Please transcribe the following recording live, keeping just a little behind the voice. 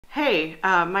Hey,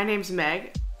 my name's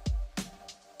Meg.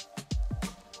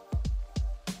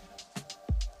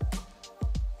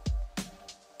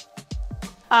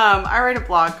 I write a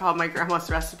blog called My Grandma's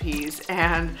Recipes,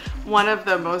 and one of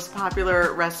the most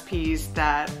popular recipes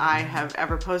that I have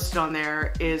ever posted on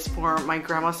there is for my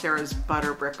Grandma Sara's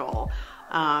butter brickle.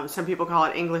 Some people call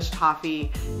it English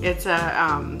toffee. It's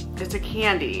a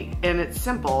candy, and it's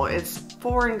simple. It's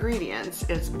 4 ingredients.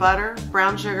 It's butter,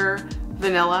 brown sugar,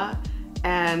 vanilla,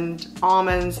 and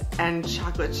almonds and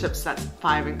chocolate chips. That's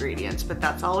 5 ingredients, but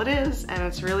that's all it is, and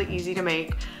it's really easy to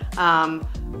make.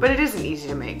 But it isn't easy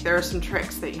to make. There are some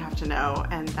tricks that you have to know,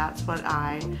 and that's what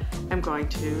I am going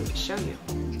to show you.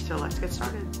 So let's get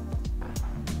started.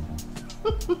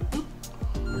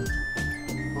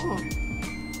 Oh.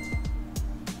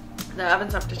 The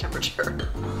oven's up to temperature.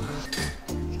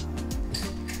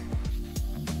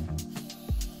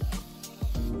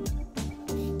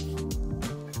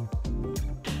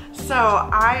 So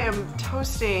I am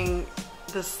toasting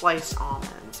the sliced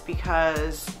almonds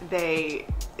because it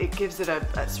gives it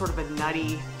a sort of a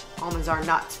nutty, almonds are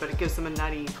nuts, but it gives them a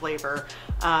nutty flavor.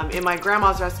 In my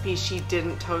grandma's recipe, she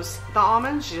didn't toast the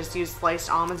almonds, she just used sliced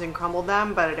almonds and crumbled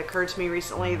them, but it occurred to me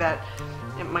recently that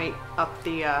it might up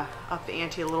the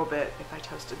ante a little bit if I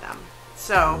toasted them.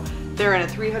 So they're in a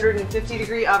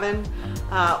 350-degree oven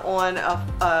on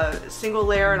a single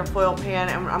layer in a foil pan,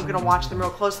 and I'm gonna watch them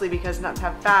real closely because nuts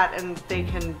have fat and they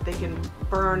can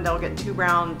burn. They'll get too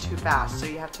brown too fast, so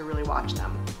you have to really watch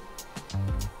them.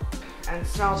 And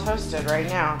smell toasted right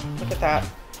now. Look at that.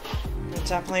 It's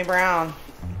definitely brown.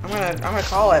 I'm gonna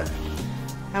call it.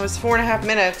 That was 4.5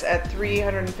 minutes at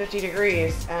 350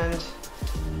 degrees, and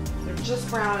they're just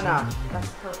brown enough. That's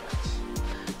perfect.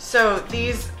 So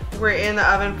these were in the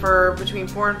oven for between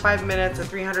 4 and 5 minutes at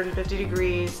 350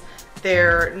 degrees.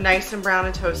 They're nice and brown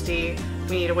and toasty.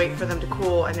 We need to wait for them to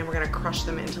cool, and then we're gonna crush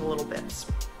them into little bits.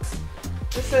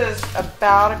 This is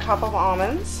about a cup of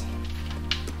almonds.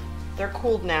 They're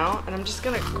cooled now, and I'm just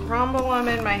gonna crumble them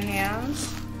in my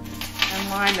hands and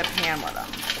line the pan with them.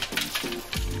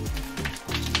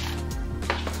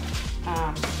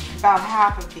 About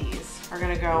half of these are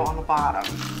gonna go on the bottom.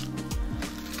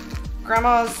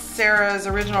 Grandma Sara's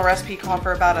original recipe called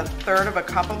for about 1/3 of a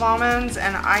cup of almonds,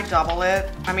 and I double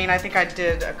it. I mean, I think I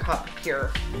did a cup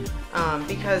here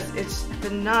because it's the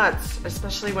nuts,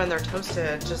 especially when they're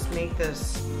toasted, just make the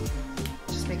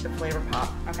flavor pop.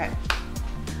 Okay,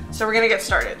 so we're gonna get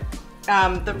started.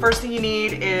 The first thing you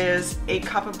need is a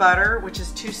cup of butter, which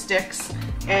is 2 sticks,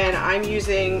 and I'm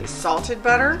using salted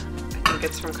butter. I think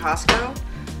it's from Costco.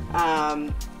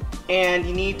 And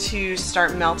you need to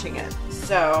start melting it.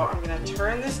 So I'm gonna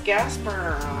turn this gas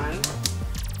burner on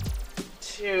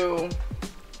to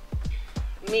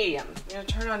medium. I'm gonna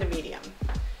turn it on to medium.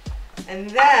 And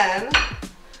then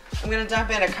I'm gonna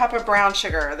dump in a cup of brown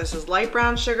sugar. This is light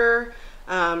brown sugar.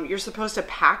 You're supposed to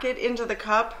pack it into the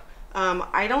cup.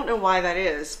 I don't know why that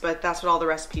is, but that's what all the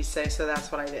recipes say, so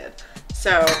that's what I did.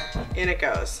 So in it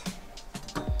goes.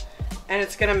 And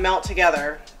it's gonna melt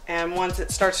together. And once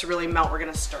it starts to really melt, we're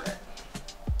gonna stir it.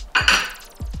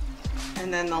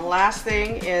 And then the last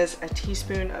thing is a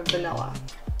teaspoon of vanilla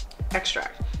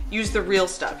extract. Use the real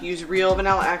stuff. Use real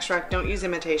vanilla extract. Don't use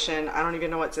imitation. I don't even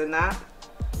know what's in that.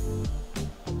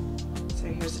 So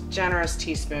here's a generous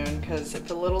teaspoon, because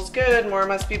if a little's good, more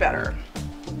must be better.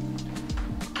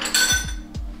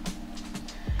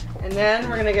 And then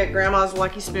we're gonna get Grandma's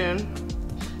lucky spoon.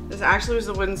 This actually was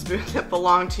the wooden spoon that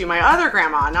belonged to my other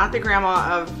grandma, not the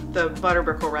grandma of the butter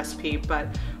brickle recipe, but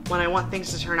when I want things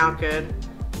to turn out good,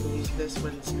 I use this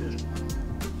wooden spoon.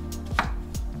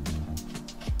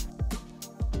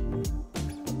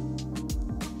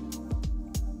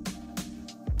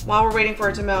 While we're waiting for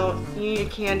it to melt, you need a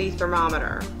candy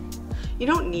thermometer. You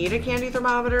don't need a candy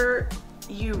thermometer.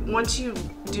 Once you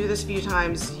do this a few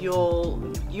times,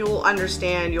 you'll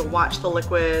understand, you'll watch the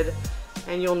liquid,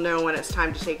 and you'll know when it's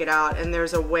time to take it out. And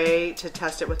there's a way to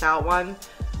test it without one,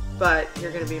 but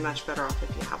you're gonna be much better off if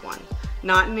you have one.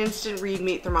 Not an instant read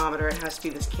meat thermometer, it has to be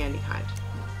this candy kind.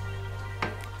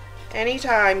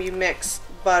 Anytime you mix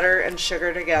butter and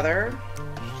sugar together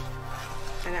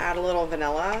and add a little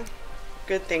vanilla,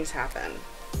 good things happen.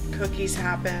 Cookies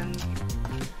happen,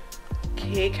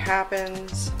 cake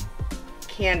happens,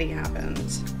 candy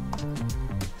happens.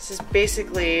 This is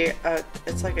basically,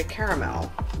 it's like a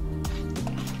caramel.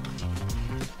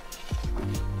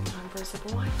 Time for a sip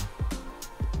of wine.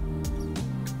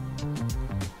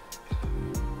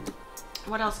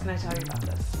 What else can I tell you about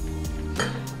this?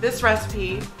 This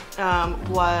recipe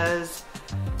was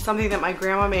something that my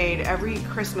grandma made every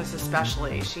Christmas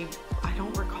especially. I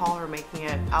don't recall recall her making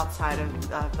it outside of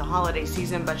the holiday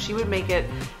season, but she would make it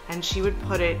and she would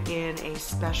put it in a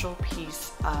special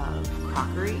piece of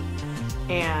crockery.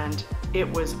 And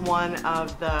it was one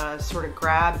of the sort of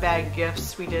grab bag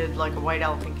gifts. We did like a white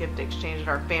elephant gift exchange at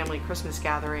our family Christmas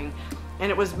gathering,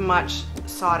 and it was much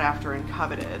sought after and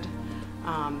coveted.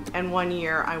 And one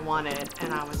year I won it,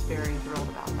 and I was very thrilled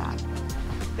about that.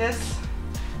 This,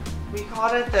 we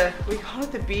called it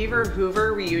the Beaver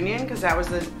Hoover reunion because that was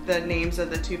the names of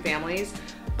the two families.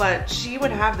 But she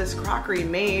would have this crockery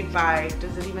made by,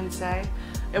 does it even say?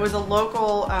 It was a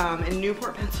local in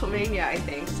Newport, Pennsylvania, I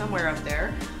think, somewhere up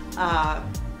there,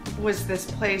 was this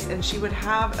place, and she would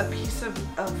have a piece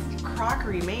of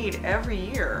crockery made every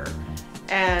year.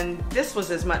 And this was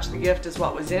as much the gift as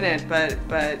what was in it,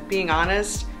 but being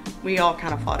honest, we all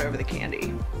kind of fought over the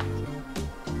candy.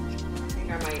 I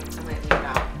think I might leave it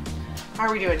out. How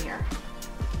are we doing here?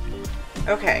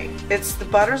 Okay, the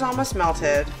butter's almost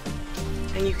melted,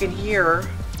 and you can hear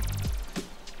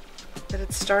that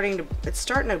it's starting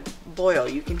to boil.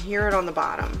 You can hear it on the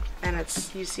bottom, and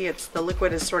you see the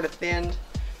liquid is sort of thinned.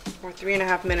 We're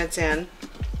 3.5 minutes in.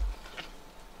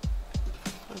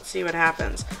 Let's see what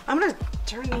happens. I'm gonna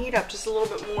turn the heat up just a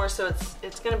little bit more, so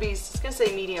it's gonna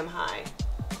say medium high.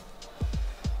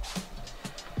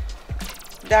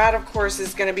 That, of course,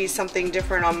 is gonna be something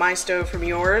different on my stove from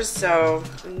yours, so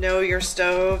know your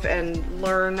stove and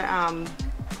learn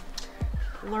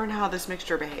how this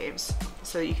mixture behaves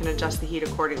so that you can adjust the heat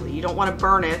accordingly. You don't want to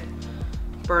burn it.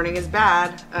 Burning is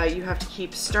bad. You have to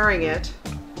keep stirring it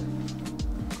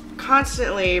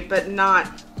constantly, but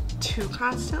not too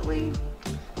constantly,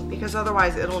 because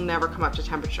otherwise it'll never come up to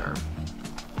temperature.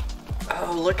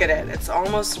 Oh, look at it. It's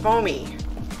almost foamy.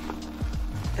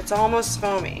 It's almost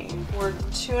foamy. We're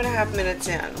 2.5 minutes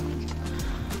in.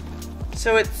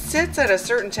 So it sits at a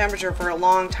certain temperature for a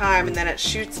long time, and then it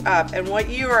shoots up. And what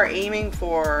you are aiming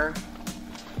for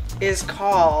is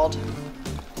called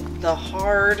the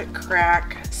hard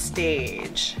crack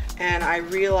stage. And I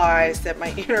realize that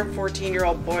my inner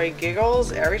 14-year-old boy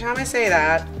giggles every time I say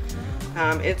that.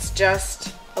 It's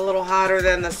just a little hotter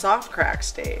than the soft crack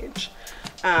stage.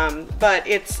 But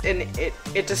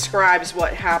it describes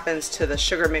what happens to the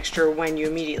sugar mixture when you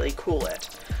immediately cool it.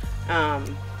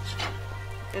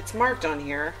 It's marked on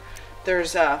here.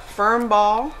 There's a firm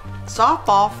ball, soft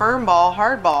ball, firm ball,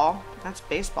 hard ball. That's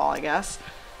baseball, I guess.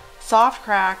 Soft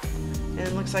crack, and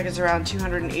it looks like it's around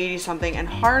 280 something, and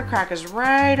hard crack is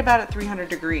right about at 300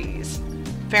 degrees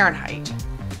Fahrenheit.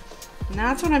 And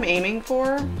that's what I'm aiming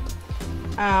for.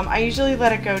 I usually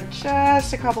let it go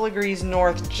just a couple of degrees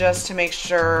north just to make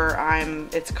sure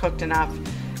it's cooked enough.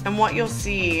 And what you'll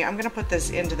see, I'm gonna put this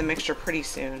into the mixture pretty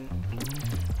soon.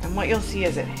 And what you'll see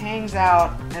is it hangs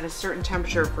out at a certain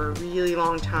temperature for a really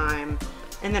long time,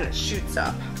 and then it shoots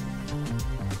up.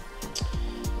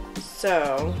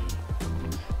 So,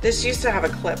 this used to have a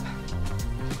clip,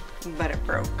 but it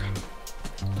broke.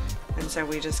 And so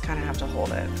we just kind of have to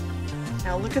hold it.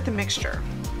 Now look at the mixture.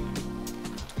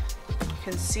 You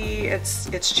can see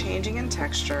it's changing in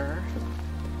texture.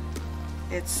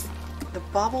 The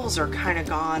bubbles are kind of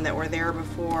gone that were there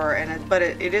before, but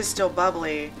it is still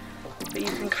bubbly. But you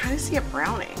can kind of see it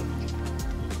browning.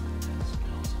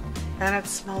 And it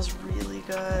smells really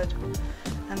good.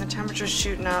 And the temperature's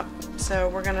shooting up. So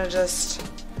we're gonna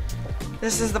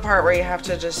this is the part where you have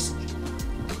to just,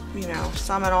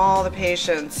 summon all the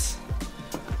patience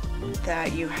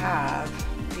that you have,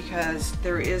 because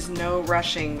there is no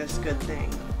rushing this good thing.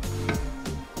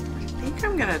 I think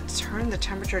I'm gonna turn the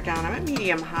temperature down. I'm at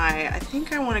medium high. I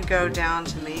think I wanna go down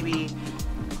to maybe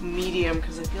medium,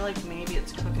 because I feel like maybe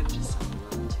it's cooking just a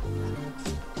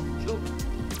little too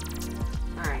fast.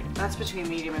 Alright, that's between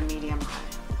medium and medium high.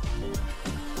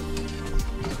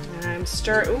 And I'm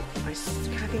stirring. I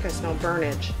think I smell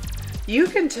burnage. You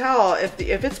can tell if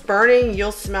it's burning,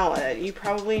 you'll smell it. You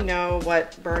probably know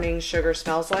what burning sugar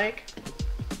smells like.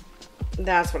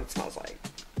 That's what it smells like.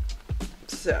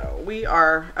 So we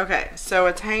are, okay, so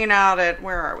it's hanging out at,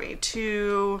 where are we?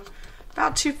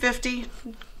 About 250.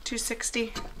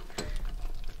 260.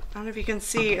 I don't know if you can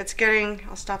see, it's getting,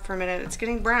 I'll stop for a minute, it's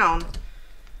getting brown,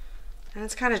 and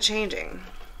it's kind of changing.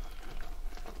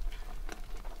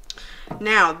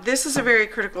 Now, this is a very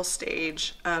critical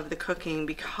stage of the cooking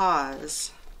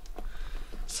because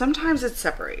sometimes it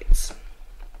separates.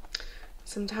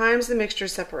 Sometimes the mixture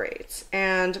separates,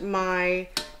 and my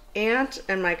aunt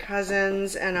and my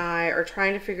cousins and I are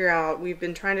trying to figure out, we've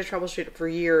been trying to troubleshoot it for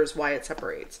years, why it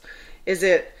separates. Is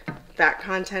it fat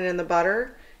content in the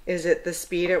butter? Is it the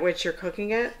speed at which you're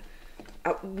cooking it?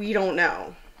 We don't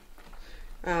know.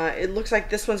 It looks like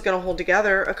this one's gonna hold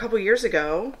together. A couple years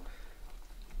ago,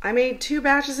 I made 2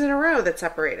 batches in a row that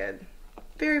separated.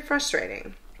 Very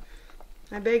frustrating.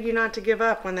 I beg you not to give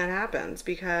up when that happens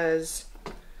because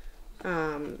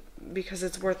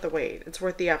it's worth the wait. It's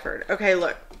worth the effort. Okay,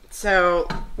 look. So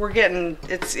we're getting,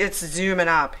 it's zooming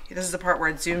up. This is the part where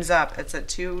it zooms up. It's at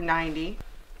 290.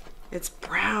 It's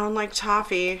brown like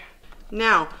toffee.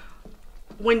 Now,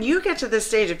 when you get to this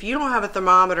stage, if you don't have a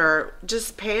thermometer,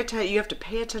 just pay attention. You have to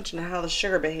pay attention to how the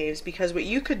sugar behaves, because what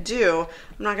you could do,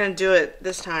 I'm not going to do it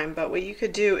this time, but what you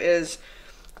could do is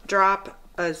drop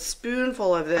a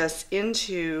spoonful of this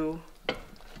into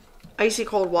icy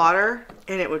cold water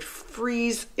and it would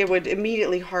freeze. It would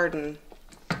immediately harden.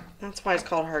 That's why it's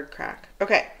called hard crack.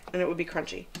 Okay, and it would be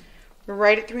crunchy. We're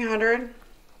right at 300.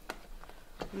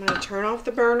 I'm going to turn off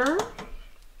the burner.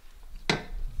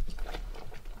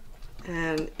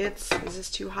 And is this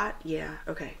too hot? Yeah,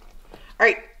 okay. All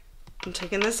right, I'm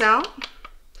taking this out.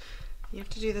 You have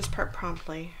to do this part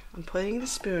promptly. I'm putting the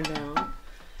spoon down.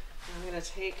 I'm gonna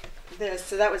take this.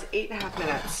 So that was 8.5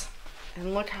 minutes.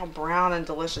 And look how brown and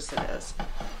delicious it is.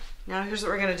 Now here's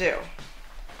what we're gonna do.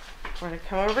 We're gonna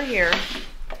come over here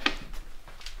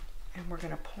and we're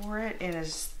gonna pour it in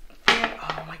as thin,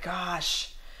 oh my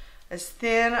gosh, as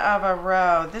thin of a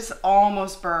row. This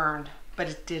almost burned, but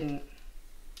it didn't.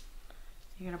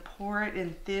 You're gonna pour it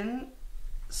in thin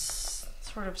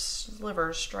sort of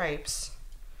sliver stripes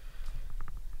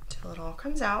until it all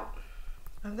comes out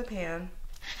of the pan.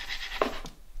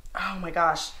 Oh my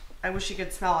gosh, I wish you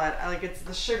could smell it.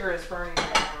 The sugar is burning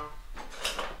right now.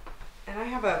 And I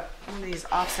have one of these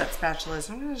offset spatulas.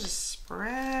 I'm gonna just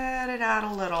spread it out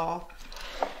a little.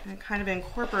 And it kind of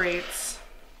incorporates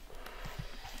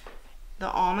the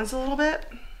almonds a little bit.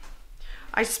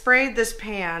 I sprayed this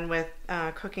pan with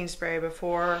cooking spray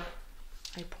before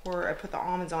I put the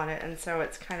almonds on it, and so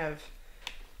it's kind of,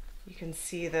 you can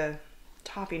see the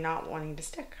toffee not wanting to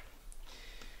stick.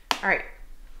 All right,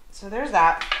 so there's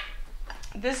that.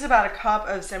 This is about a cup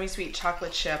of semi-sweet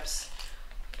chocolate chips.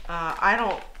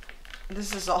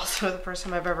 This is also the first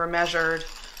time I've ever measured.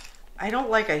 I don't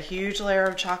like a huge layer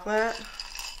of chocolate.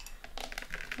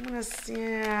 I'm gonna see,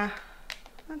 yeah,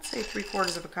 let's say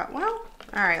 3/4 of a cup. Well,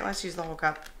 all right, let's use the whole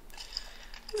cup.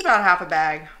 It's about half a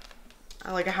bag.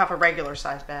 I like a half a regular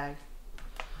size bag.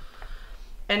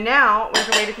 And now we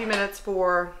have to wait a few minutes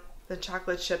for the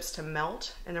chocolate chips to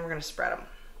melt, and then we're gonna spread them.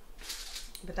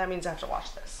 But that means I have to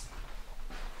watch this.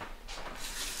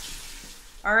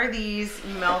 Are these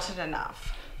melted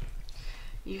enough?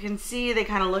 You can see they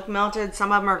kind of look melted.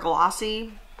 Some of them are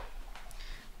glossy.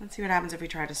 Let's see what happens if we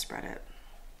try to spread it.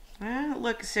 Well,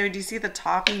 look, so do you see the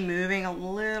toffee moving a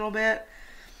little bit?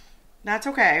 That's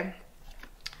okay.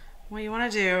 What you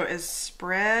want to do is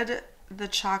spread the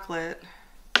chocolate.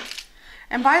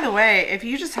 And by the way, if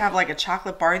you just have like a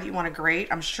chocolate bar that you want to grate,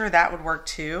 I'm sure that would work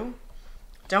too.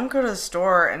 Don't go to the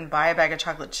store and buy a bag of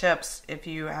chocolate chips if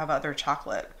you have other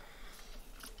chocolate.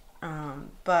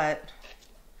 But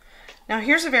now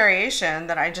here's a variation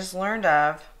that I just learned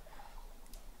of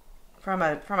from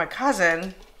a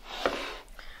cousin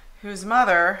whose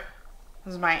mother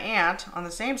was my aunt on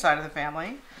the same side of the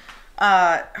family.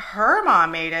 Her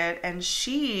mom made it, and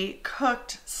she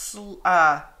cooked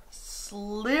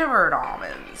slivered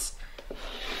almonds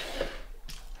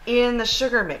in the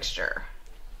sugar mixture.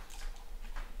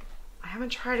 I haven't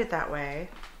tried it that way.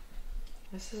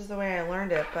 This is the way I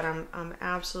learned it, but I'm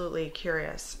absolutely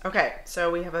curious. Okay,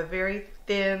 so we have a very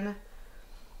thin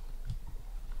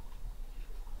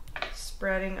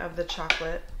spreading of the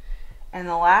chocolate. And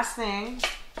the last thing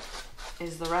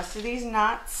is the rest of these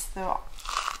nuts, the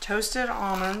toasted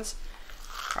almonds.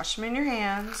 Crush them in your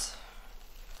hands.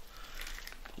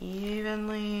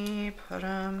 Evenly put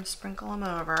them, sprinkle them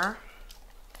over.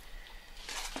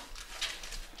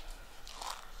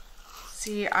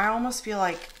 See, I almost feel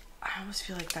like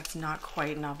that's not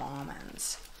quite enough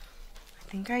almonds. I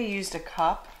think I used a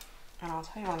cup, and I'll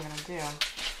tell you what I'm gonna do.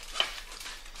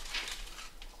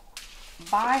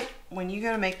 When you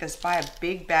go to make this, buy a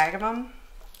big bag of them.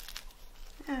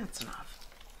 That's enough.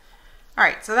 All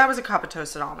right, so that was a cup of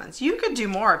toasted almonds. You could do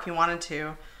more if you wanted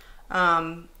to.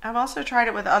 I've also tried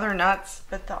it with other nuts,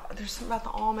 but there's something about the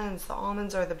almonds. The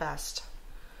almonds are the best.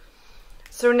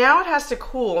 So now it has to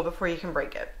cool before you can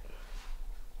break it.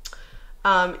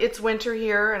 It's winter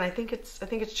here, and I think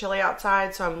it's chilly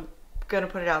outside, so I'm gonna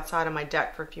put it outside on my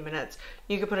deck for a few minutes.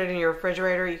 You could put it in your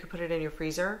refrigerator, you could put it in your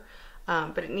freezer,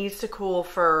 but it needs to cool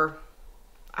for,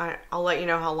 I'll let you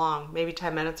know how long, maybe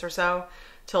 10 minutes or so,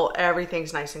 till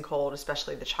everything's nice and cold,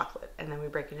 especially the chocolate, and then we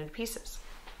break it into pieces.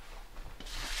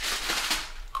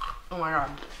 Oh my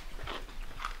God,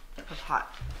 that's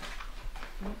hot.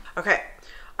 Okay,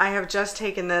 I have just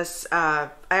taken this, I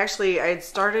had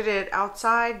started it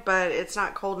outside, but it's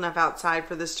not cold enough outside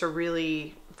for this to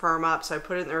really firm up. So I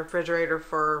put it in the refrigerator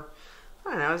for, I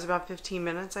don't know, it was about 15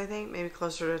 minutes, I think, maybe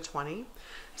closer to 20.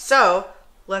 So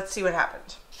let's see what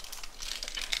happened.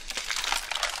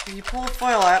 You pull the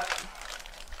foil up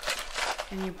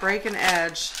and you break an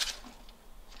edge.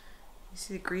 You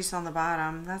see the grease on the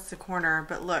bottom. That's the corner,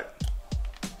 but look,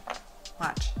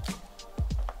 watch.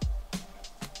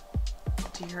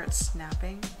 Do you hear it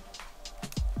snapping?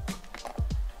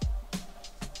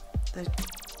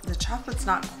 The chocolate's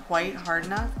not quite hard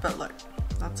enough, but look,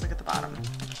 let's look at the bottom.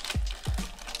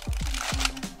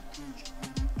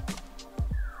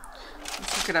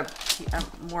 Let's look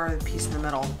at more of the piece in the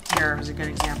middle. Here is a good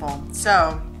example.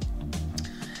 So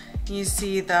you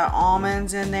see the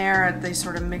almonds in there, they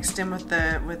sort of mixed in with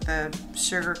the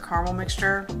sugar caramel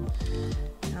mixture.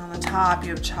 And on the top you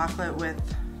have chocolate with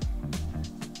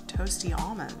toasty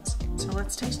almonds. So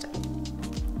let's taste it.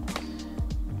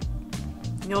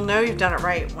 You'll know you've done it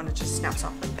right when it just snaps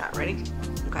off like that. Ready?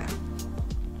 Okay.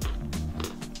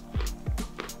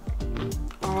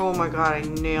 Oh my God, I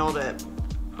nailed it.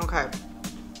 Okay.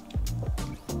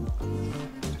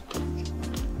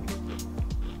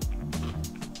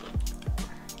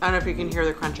 I don't know if you can hear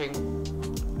the crunching.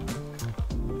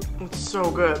 It's so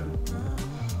good.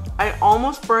 I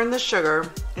almost burned the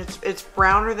sugar. It's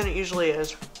browner than it usually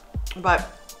is,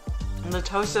 but the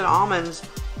toasted almonds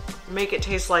make it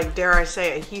taste like, dare I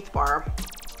say, a Heath bar.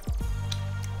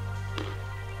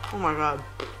 Oh my God.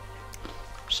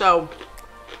 So,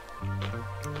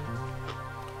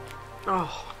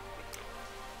 oh,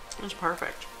 it's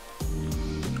perfect.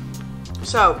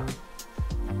 So,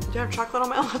 do I have chocolate on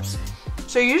my lips?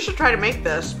 So you should try to make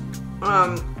this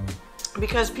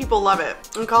because people love it.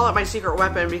 And call it my secret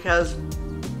weapon because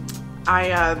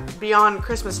beyond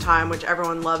Christmas time, which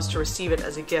everyone loves to receive it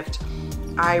as a gift,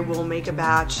 I will make a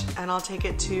batch and I'll take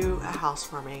it to a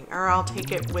housewarming, or I'll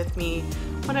take it with me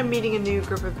when I'm meeting a new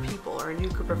group of people or a new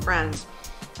group of friends.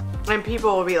 And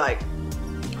people will be like,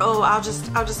 oh, I'll just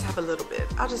have a little bit.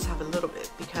 I'll just have a little bit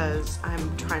because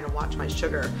I'm trying to watch my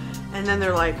sugar. And then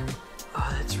they're like,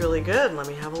 oh, that's really good. Let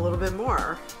me have a little bit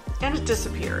more. And it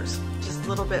disappears just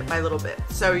little bit by little bit.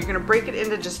 So you're gonna break it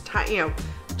into just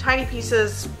tiny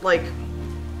pieces, like,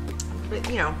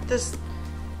 this,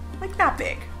 like that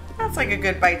big. That's like a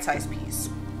good bite-sized piece.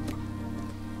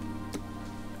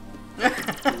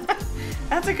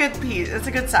 That's a good piece. It's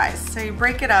a good size. So you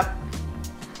break it up.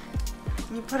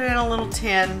 You put it in a little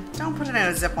tin. Don't put it in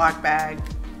a Ziploc bag.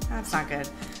 That's not good.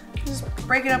 Just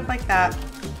break it up like that.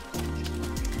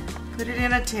 Put it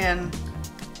in a tin.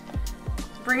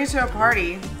 Bring it to a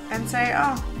party and say,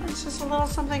 oh, it's just a little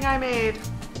something I made.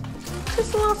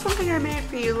 Just a little something I made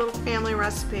for you, a little family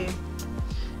recipe.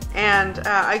 And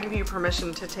I give you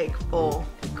permission to take full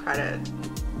credit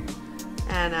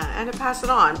and to pass it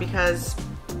on because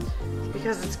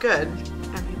it's good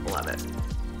and people love it.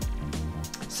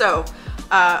 So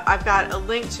I've got a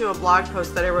link to a blog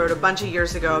post that I wrote a bunch of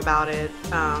years ago about it.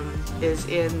 Is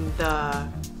in the,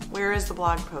 where is the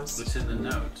blog post? It's in the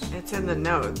notes. It's in the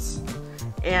notes.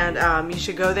 And you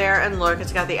should go there and look.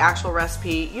 It's got the actual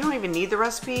recipe. You don't even need the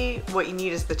recipe. What you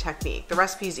need is the technique. The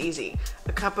recipe is easy.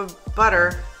 A cup of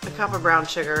butter, a cup of brown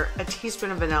sugar, a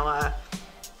teaspoon of vanilla,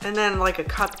 and then like a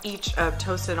cup each of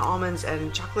toasted almonds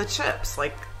and chocolate chips.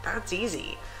 Like, that's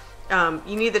easy.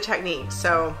 You need the technique,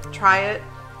 so try it.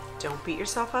 Don't beat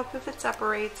yourself up if it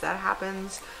separates. That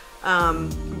happens.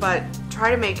 But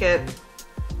try to make it,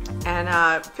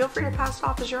 and feel free to pass it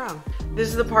off as your own. This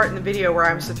is the part in the video where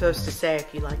I'm supposed to say,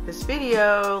 if you like this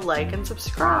video, like and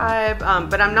subscribe,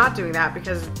 but I'm not doing that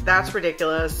because that's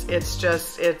ridiculous. It's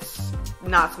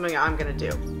not something I'm gonna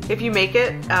do. If you make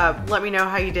it, let me know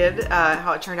how you did,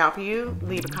 how it turned out for you.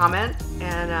 Leave a comment,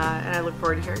 and I look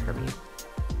forward to hearing from you.